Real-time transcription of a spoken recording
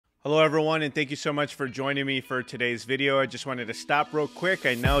Hello everyone, and thank you so much for joining me for today's video. I just wanted to stop real quick,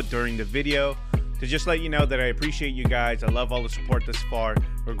 I know, during the video to just let you know that I appreciate you guys. I love all the support this far.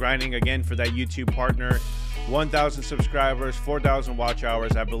 We're grinding again for that YouTube partner. 1,000 subscribers, 4,000 watch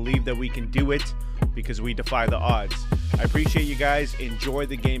hours. I believe that we can do it because we defy the odds. I appreciate you guys. Enjoy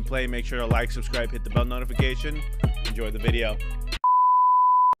the gameplay. Make sure to like, subscribe, hit the bell notification. Enjoy the video.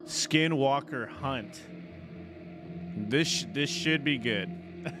 Skinwalker Hunt. This should be good.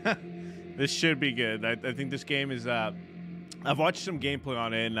 This should be good. I think this game is I've watched some gameplay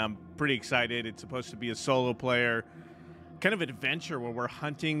on it and I'm pretty excited. It's supposed to be a solo player kind of adventure where we're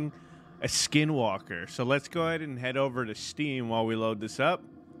hunting a skinwalker. So let's go ahead and head over to Steam while we load this up.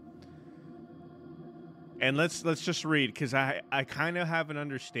 And let's just read, because I kind of have an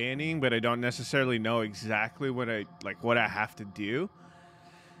understanding, but I don't necessarily know exactly what I have to do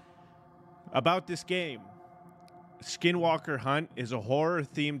about this game. Skinwalker Hunt is a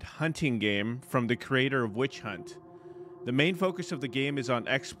horror-themed hunting game from the creator of Witch Hunt. The main focus of the game is on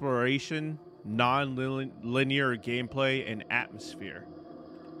exploration, non-linear gameplay, and atmosphere.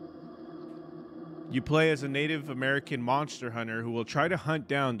 You play as a Native American monster hunter who will try to hunt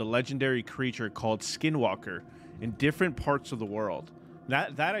down the legendary creature called Skinwalker in different parts of the world.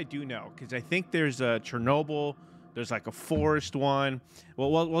 That I do know, because I think there's a Chernobyl, there's like a forest one. Well,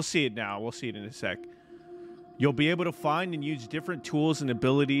 we'll see it now. We'll see it in a sec. You'll be able to find and use different tools and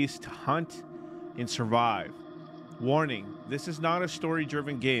abilities to hunt and survive. Warning, this is not a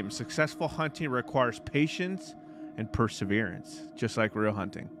story-driven game. Successful hunting requires patience and perseverance, just like real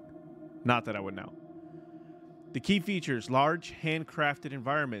hunting. Not that I would know. The key features: large, handcrafted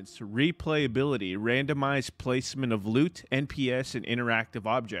environments, replayability, randomized placement of loot, NPS, and interactive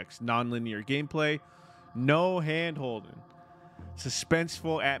objects, nonlinear gameplay, no hand-holding,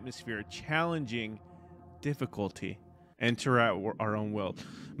 suspenseful atmosphere, challenging difficulty, enter at our own will.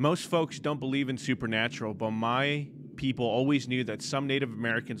 Most folks don't believe in supernatural, but my people always knew that some Native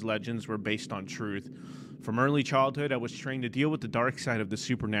Americans' legends were based on truth. From early childhood, I was trained to deal with the dark side of the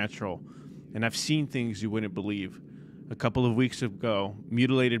supernatural, and I've seen things you wouldn't believe. A couple of weeks ago,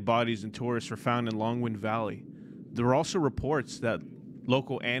 mutilated bodies and tourists were found in Longwind Valley. There were also reports that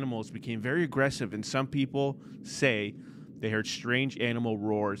local animals became very aggressive, and some people say they heard strange animal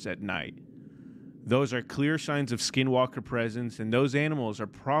roars at night. Those are clear signs of Skinwalker presence, and those animals are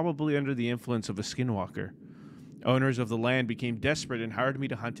probably under the influence of a Skinwalker. Owners of the land became desperate and hired me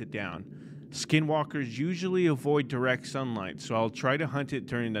to hunt it down. Skinwalkers usually avoid direct sunlight, so I'll try to hunt it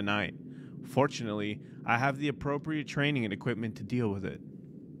during the night. Fortunately, I have the appropriate training and equipment to deal with it.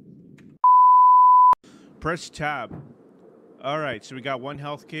 Press tab. Alright, so we got one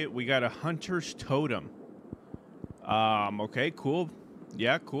health kit. We got a hunter's totem. Okay, cool.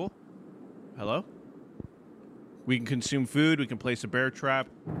 Yeah, cool. Hello? We can consume food. We can place a bear trap.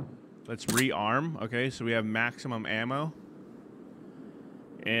 Let's rearm. Okay, so we have maximum ammo.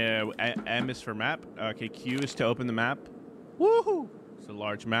 M is for map. Okay, Q is to open the map. Woohoo! It's a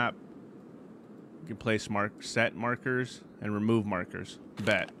large map. You can place set markers and remove markers.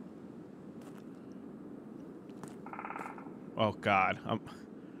 Bet. Oh God,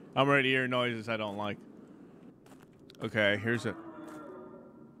 I'm ready to hear noises I don't like. Okay, here's a.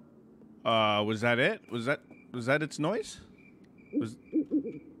 Was that it? Was that its noise?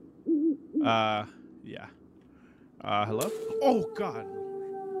 Yeah. Hello? Oh, God.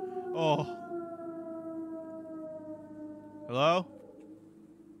 Oh. Hello?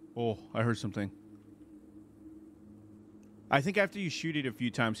 Oh, I heard something. I think after you shoot it a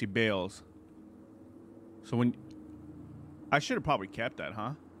few times, he bails. So when... I should have probably kept that,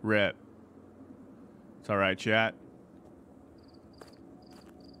 huh? Rip. It's alright, chat.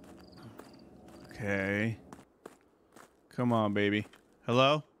 Okay. Come on, baby.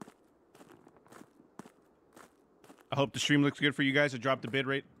 Hello? I hope the stream looks good for you guys. I dropped the bid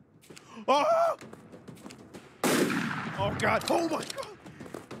rate. Oh! Oh, God. Oh, my God.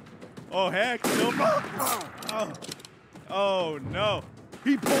 Oh, heck. No. Oh. Oh, no.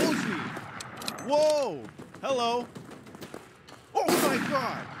 He pulls me. Whoa. Hello. Oh, my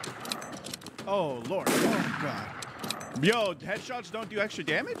God. Oh, Lord. Oh, God. Yo, headshots don't do extra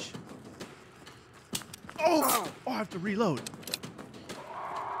damage? Oh, I have to reload.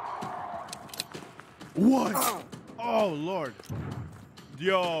 What? Oh, Lord.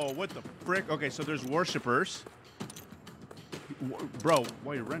 Yo, what the frick? Okay, so there's worshippers. Bro,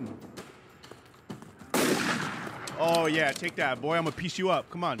 why are you running? Oh, yeah, take that, boy. I'm gonna piece you up.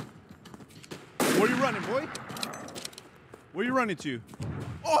 Come on. Where you running, boy? Where you running to?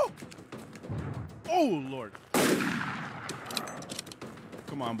 Oh! Oh, Lord.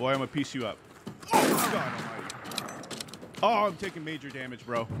 Come on, boy. I'm gonna piece you up. Oh, God almighty. Oh, I'm taking major damage,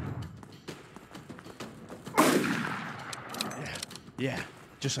 bro. Yeah, yeah,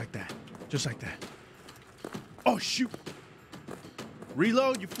 just like that, just like that. Oh, shoot.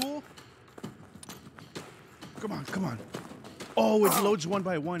 Reload, you fool. Come on, come on. Oh, it loads one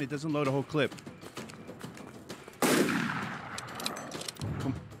by one. It doesn't load a whole clip. Come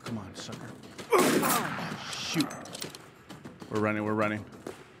on, sucker. Oh, shoot. We're running, we're running.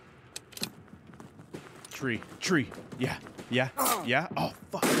 Tree. Yeah, yeah, yeah. Oh,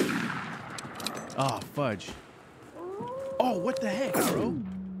 fuck. Oh, fudge. Oh, what the heck, bro?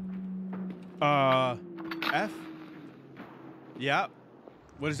 F? Yeah.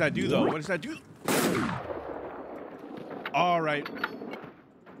 What does that do, though? What does that do? All right.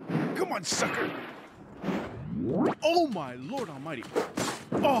 Come on, sucker. Oh, my Lord almighty.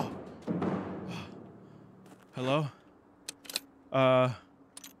 Oh. Hello?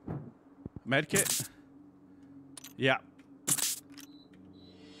 Medkit? Yeah.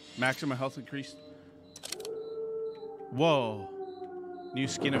 Maximum health increased. Whoa. New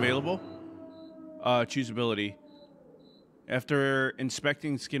skin available? Choosability. After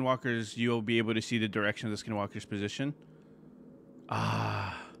inspecting skinwalkers, you'll be able to see the direction of the skinwalker's position.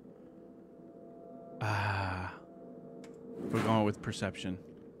 We're going with perception.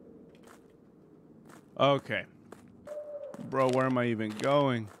 Okay. Bro, where am I even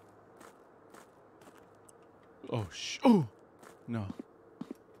going? Oh, oh, no.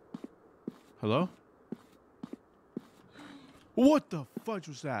 Hello? What the fudge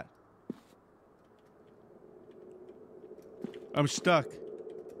was that? I'm stuck.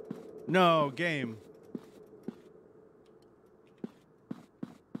 No, game.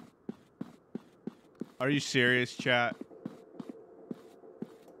 Are you serious, chat?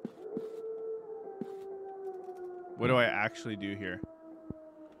 What do I actually do here?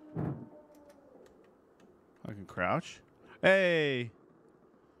 I can crouch. Hey!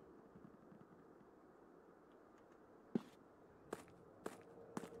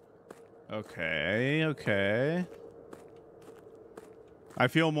 Okay, okay. I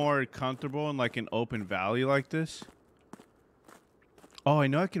feel more comfortable in like an open valley like this. Oh, I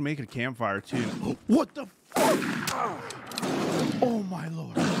know I can make a campfire too. What the fuck? Oh my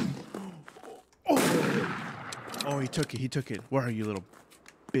Lord. Oh, he took it, he took it. Where are you, little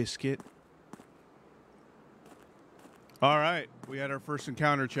biscuit? All right, we had our first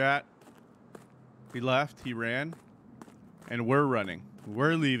encounter, chat. He left, he ran, and we're running.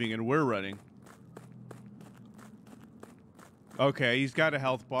 We're leaving and we're running. Okay, he's got a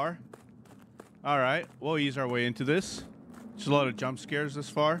health bar. All right, we'll ease our way into this. Just a lot of jump scares this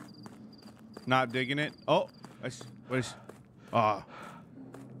far. Not digging it. Oh, what is? Ah,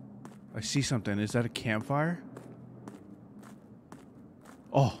 I see something. Is that a campfire?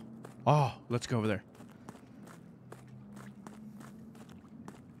 Oh, let's go over there.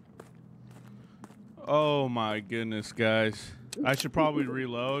 Oh my goodness, guys. I should probably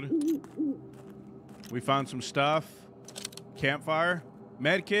reload. We found some stuff. Campfire.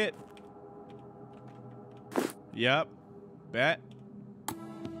 Medkit. Yep. Bet.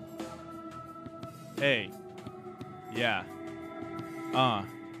 Hey. Yeah.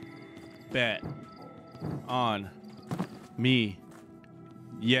 Bet. On. Me.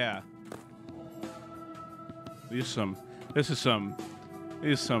 Yeah. This is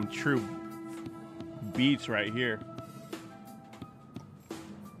some true beats right here.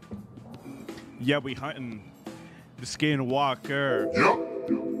 Yeah, we hunting the Skinwalker.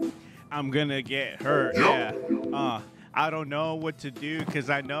 Yep. I'm gonna get hurt. Yep. Yeah. I don't know what to do because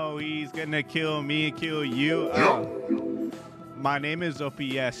I know he's gonna kill me and kill you. Yep. My name is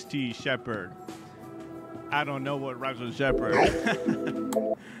OPST Shepherd. I don't know what rhymes with Shepherd.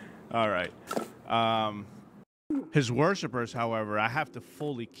 All right. His worshippers, however, I have to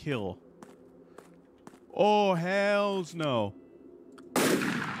fully kill. Oh, hells no.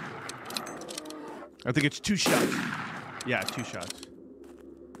 I think it's 2 shots. Yeah, 2 shots.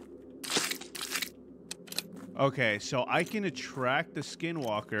 Okay, so I can attract the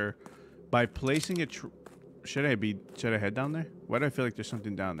Skinwalker by placing a... Should I head down there? Why do I feel like there's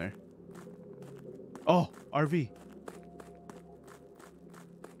something down there? Oh, RV.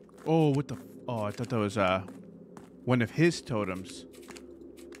 Oh, what the... Oh, I thought that was one of his totems.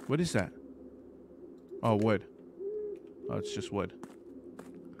 What is that? Oh, wood. Oh, it's just wood.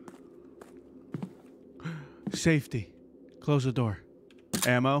 Safety. Close the door.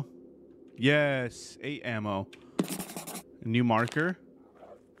 Ammo. Yes, 8 ammo. A new marker.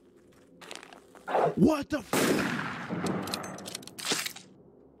 What the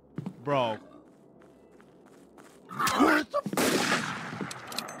Bro. What the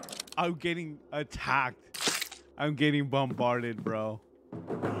I'm getting attacked. I'm getting bombarded, bro.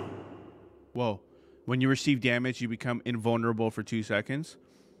 Whoa. When you receive damage, you become invulnerable for 2 seconds.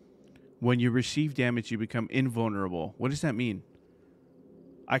 When you receive damage, you become invulnerable. What does that mean?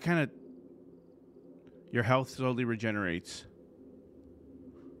 Your health slowly regenerates.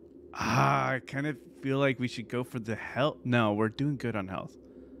 I kind of feel like we should go for the health. No, we're doing good on health.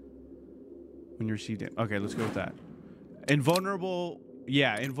 When you receive damage. Okay, let's go with that. Invulnerable.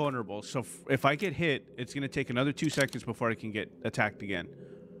 Yeah, invulnerable. So if I get hit, it's going to take another 2 seconds before I can get attacked again.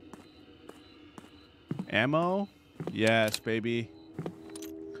 Ammo? Yes, baby.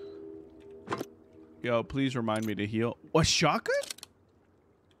 Yo, please remind me to heal. A shotgun?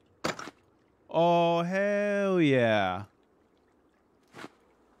 Oh, hell yeah.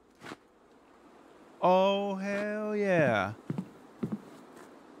 Oh, hell yeah.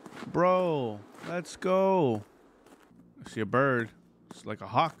 Bro, let's go. I see a bird. It's like a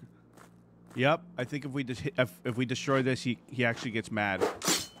hawk. Yep, I think if we destroy this, he actually gets mad.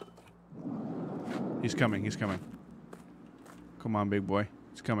 He's coming, he's coming. Come on, big boy.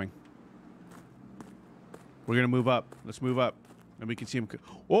 He's coming. We're gonna move up. Let's move up. And we can see him.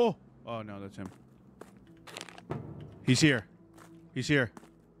 Oh! Oh, no, that's him. He's here. He's here.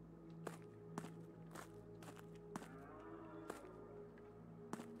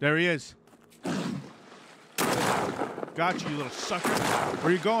 There he is. Got you little sucker. Where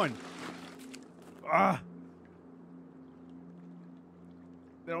are you going? Ah!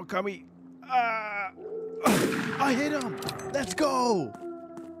 They don't come me. Ah! I hit him! Let's go!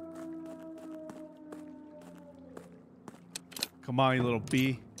 Come on, you little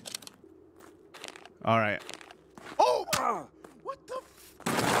bee. All right. Oh! What the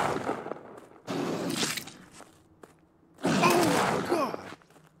Oh, my God!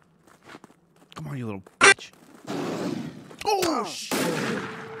 Come on, you little bitch. Oh, shit!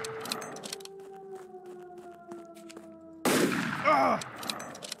 Ah!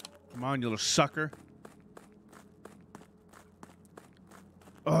 Come on, you little sucker.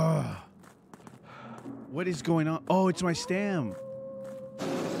 What is going on? Oh, it's my stam.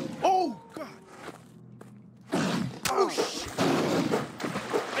 Oh, God. Oh, shit.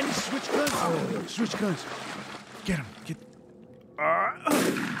 I need to switch guns. Switch guns. Get him. Get. Oh, I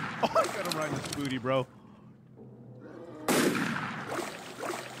gotta run this booty, bro.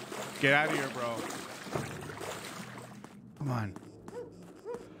 Get out of here, bro. Come on.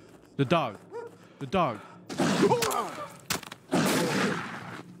 The dog. The dog.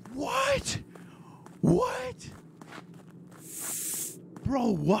 What? What?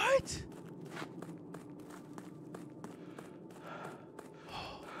 Bro, what?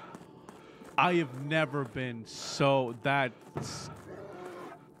 I have never been so that.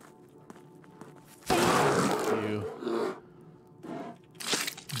 Fuck you.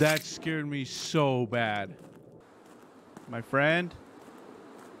 That scared me so bad. My friend.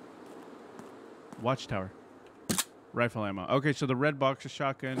 Watchtower. Rifle ammo. Okay, so the red box is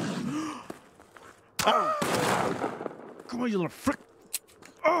shotgun. Ah! Come on, you little frick.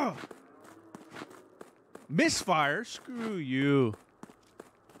 Oh! Misfire? Screw you.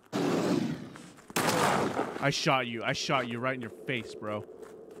 I shot you. I shot you right in your face, bro.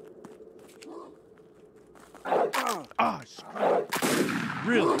 Ah, screw you.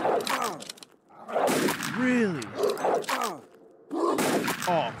 Really? Really?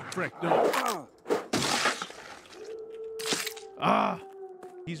 Oh, frick, no. Ah!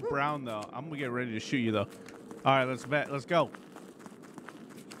 He's brown, though. I'm gonna get ready to shoot you, though. All right, let's bet. Let's go.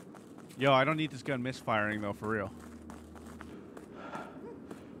 Yo, I don't need this gun misfiring, though, for real.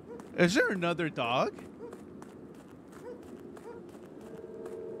 Is there another dog?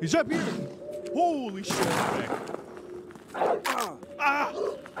 He's up here. Holy shit. Ah!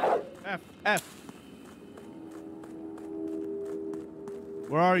 F.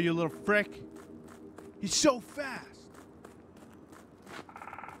 Where are you, little frick? He's so fast.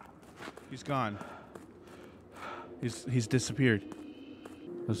 He's gone. He's disappeared.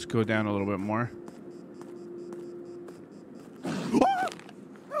 Let's go down a little bit more. I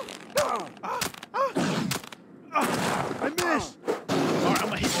missed. All right, I'm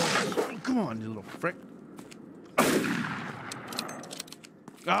gonna hit you. Come on, you little frick.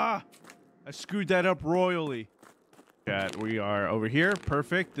 I screwed that up royally. Chat, we are over here.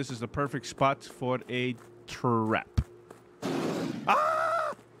 Perfect. This is the perfect spot for a trap.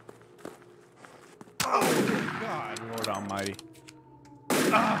 Ah! Oh, God, Lord Almighty.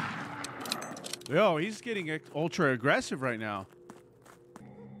 Ah! Yo, he's getting ultra aggressive right now.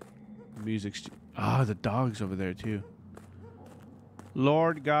 Music's... Ah, the dog's over there, too.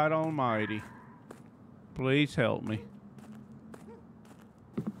 Lord God Almighty. Please help me.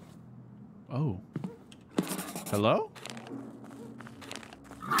 Oh. Hello?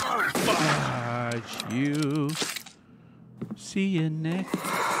 Fudge you. See you next.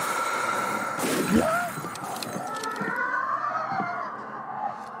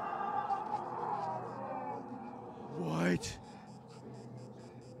 What?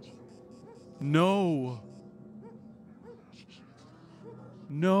 No.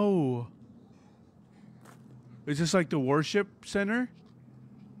 No. Is this like the worship center?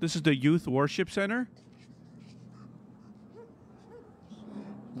 This is the youth worship center?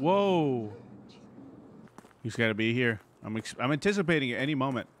 Whoa. He's got to be here. I'm anticipating it any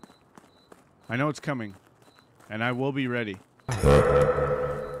moment. I know it's coming. And I will be ready.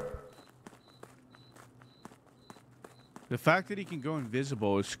 The fact that he can go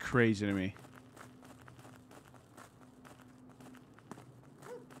invisible is crazy to me.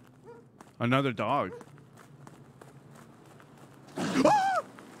 Another dog.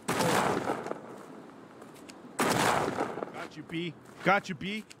 Got you, B. Got you,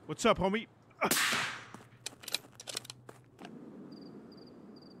 B. What's up, homie?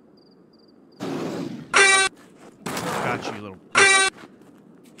 Got you, little.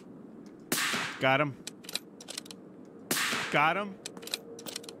 Got him. Got him.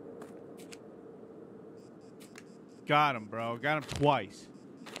 Got him, bro. Got him twice.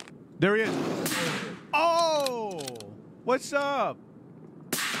 There he is. Oh! What's up?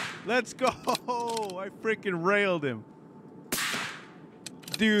 Let's go. I freaking railed him.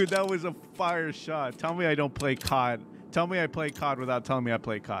 Dude, that was a fire shot. Tell me I don't play COD. Tell me I play COD without telling me I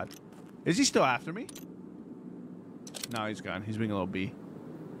play COD. Is he still after me? No, he's gone. He's being a little B.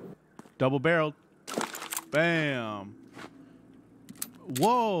 Double barreled. Bam.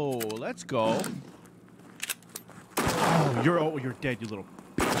 Whoa, let's go. Oh, you're dead, you little.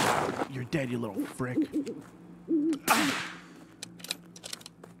 You're dead, you little frick. Ah.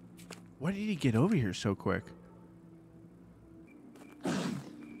 Why did he get over here so quick?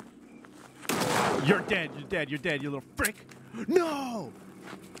 You're dead, you're dead, you're dead, you little frick. No!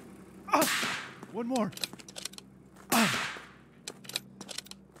 Ah. One more. Ah.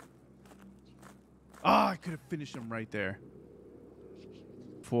 Ah, I could have finished him right there.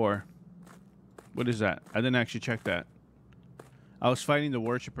 4. What is that? I didn't actually check that. I was fighting the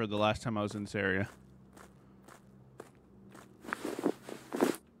worshiper the last time I was in this area.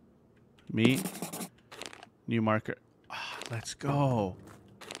 Meet. New marker. Oh, let's go.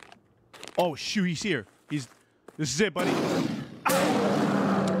 Oh, shoot, he's here. This is it, buddy.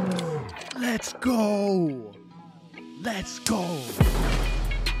 Ah. Let's go. Let's go.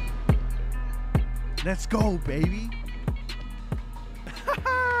 Let's go, baby.